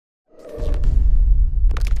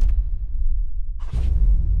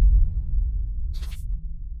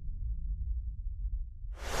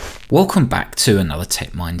Welcome back to another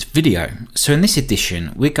Tech Minds video. So in this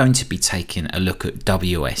edition, we're going to be taking a look at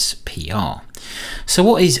WSPR. So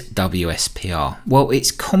what is WSPR? Well,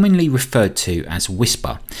 it's commonly referred to as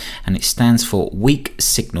Wspr, and it stands for Weak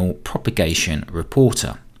Signal Propagation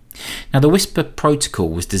Reporter. Now, the Wspr protocol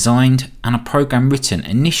was designed and a program written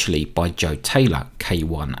initially by Joe Taylor,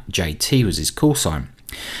 K1JT was his call sign.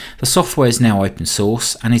 The software is now open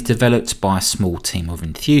source and is developed by a small team of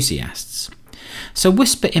enthusiasts. So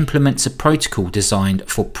Wspr implements a protocol designed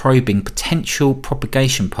for probing potential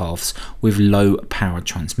propagation paths with low power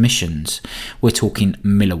transmissions. We're talking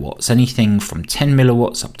milliwatts, anything from 10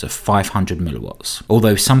 milliwatts up to 500 milliwatts,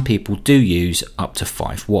 although some people do use up to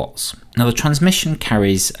 5 watts. Now, the transmission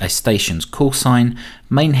carries a station's call sign,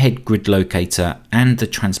 main head grid locator, and the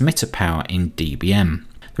transmitter power in dBm.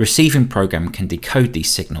 The receiving program can decode these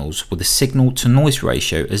signals with a signal to noise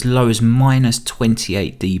ratio as low as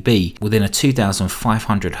 -28 dB within a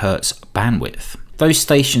 2500 Hz bandwidth. Those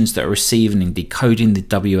stations that are receiving and decoding the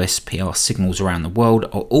WSPR signals around the world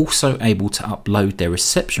are also able to upload their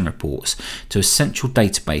reception reports to a central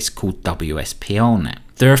database called WSPRnet.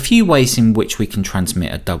 There are a few ways in which we can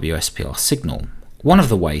transmit a WSPR signal. One of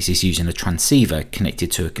the ways is using a transceiver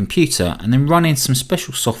connected to a computer and then running some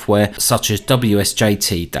special software such as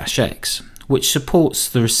WSJT-X, which supports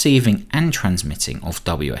the receiving and transmitting of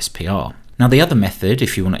WSPR. Now, the other method,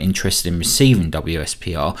 if you're not interested in receiving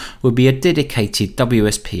WSPR, would be a dedicated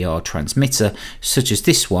WSPR transmitter such as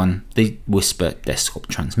this one, the Wspr desktop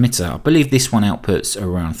transmitter. I believe this one outputs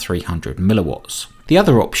around 300 milliwatts. The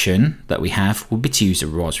other option that we have would be to use a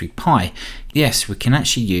Raspberry Pi. Yes, we can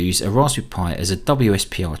actually use a Raspberry Pi as a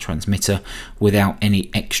WSPR transmitter without any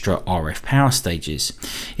extra RF power stages.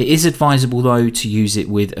 It is advisable though to use it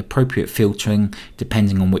with appropriate filtering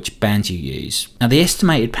depending on which band you use. Now, the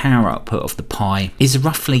estimated power output of the Pi is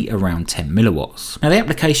roughly around 10 milliwatts. Now, the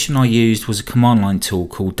application I used was a command line tool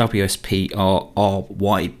called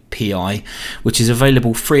WSPR-RYPI, which is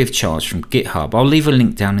available free of charge from GitHub. I'll leave a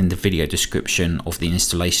link down in the video description of the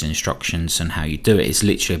installation instructions and how you do it. It's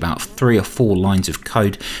literally about 3 or 4 lines of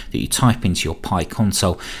code that you type into your Pi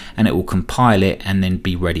console and it will compile it and then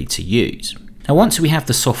be ready to use. Now, once we have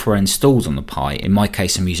the software installed on the Pi, in my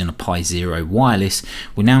case I'm using a Pi 0 wireless,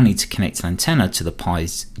 we now need to connect an antenna to the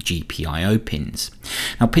Pi's Gpio pins.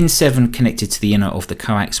 Now, pin 7 connected to the inner of the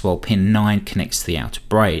coax, while pin 9 connects to the outer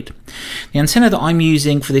braid. The antenna that I'm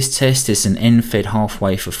using for this test is an N-fed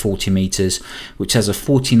half-wave for 40 meters, which has a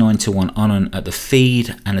 49:1 on at the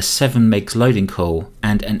feed and a 7 megs loading coil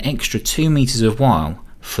and an extra 2 meters of wire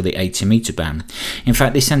for the 80 meter band. In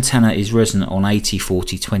fact, this antenna is resonant on 80,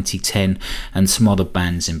 40, 20, 10 and some other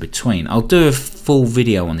bands in between. I'll do a full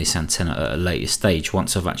video on this antenna at a later stage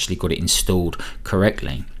once I've actually got it installed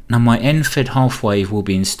correctly. Now, my N-fed half-wave will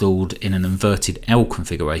be installed in an inverted L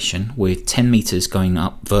configuration with 10 meters going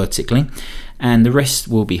up vertically and the rest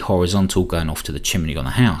will be horizontal going off to the chimney on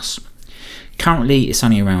the house. Currently it's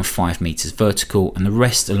only around 5 meters vertical and the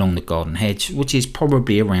rest along the garden hedge, which is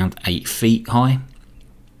probably around 8 feet high.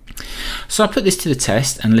 So I put this to the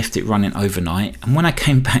test and left it running overnight, and when I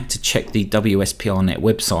came back to check the WSPRnet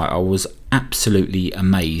website, I was absolutely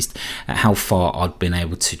amazed at how far I'd been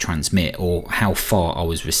able to transmit, or how far I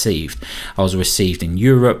was received. I was received in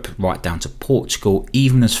Europe, right down to Portugal,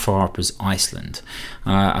 even as far up as Iceland.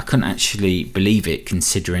 I couldn't actually believe it,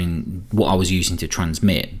 considering what I was using to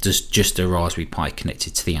transmit, just a Raspberry Pi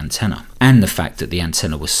connected to the antenna, and the fact that the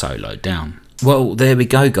antenna was so low down. Well, there we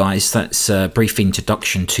go, guys. That's a brief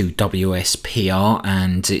introduction to WSPR,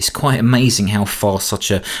 and it's quite amazing how far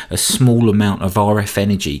such a small amount of RF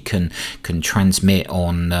energy can transmit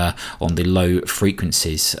on the low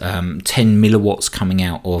frequencies. 10 milliwatts coming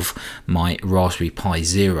out of my Raspberry Pi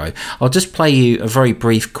 0. I'll just play you a very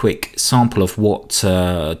brief, quick sample of what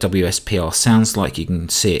WSPR sounds like. You can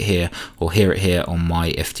see it here or hear it here on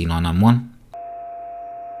my FT991.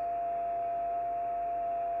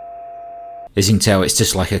 As you can tell, it's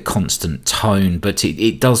just like a constant tone, but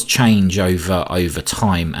it does change over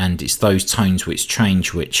time, and it's those tones which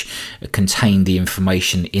change which contain the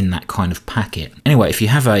information in that kind of packet. Anyway, if you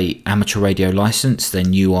have a amateur radio license,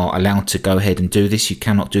 then you are allowed to go ahead and do this. You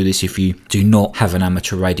cannot do this if you do not have an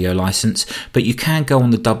amateur radio license, but you can go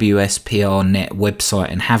on the WSPRnet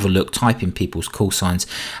website and have a look, type in people's call signs.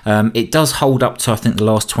 It does hold up to, I think, the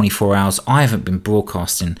last 24 hours. I haven't been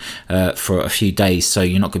broadcasting for a few days, so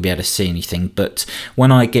you're not going to be able to see anything. But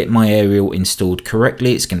when I get my aerial installed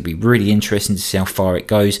correctly, it's going to be really interesting to see how far it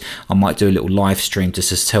goes. I might do a little live stream just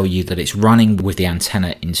to tell you that it's running with the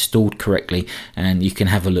antenna installed correctly, and you can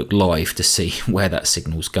have a look live to see where that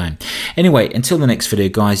signal's going. Anyway, until the next video,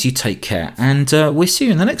 guys, you take care, and we'll see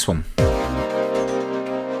you in the next one.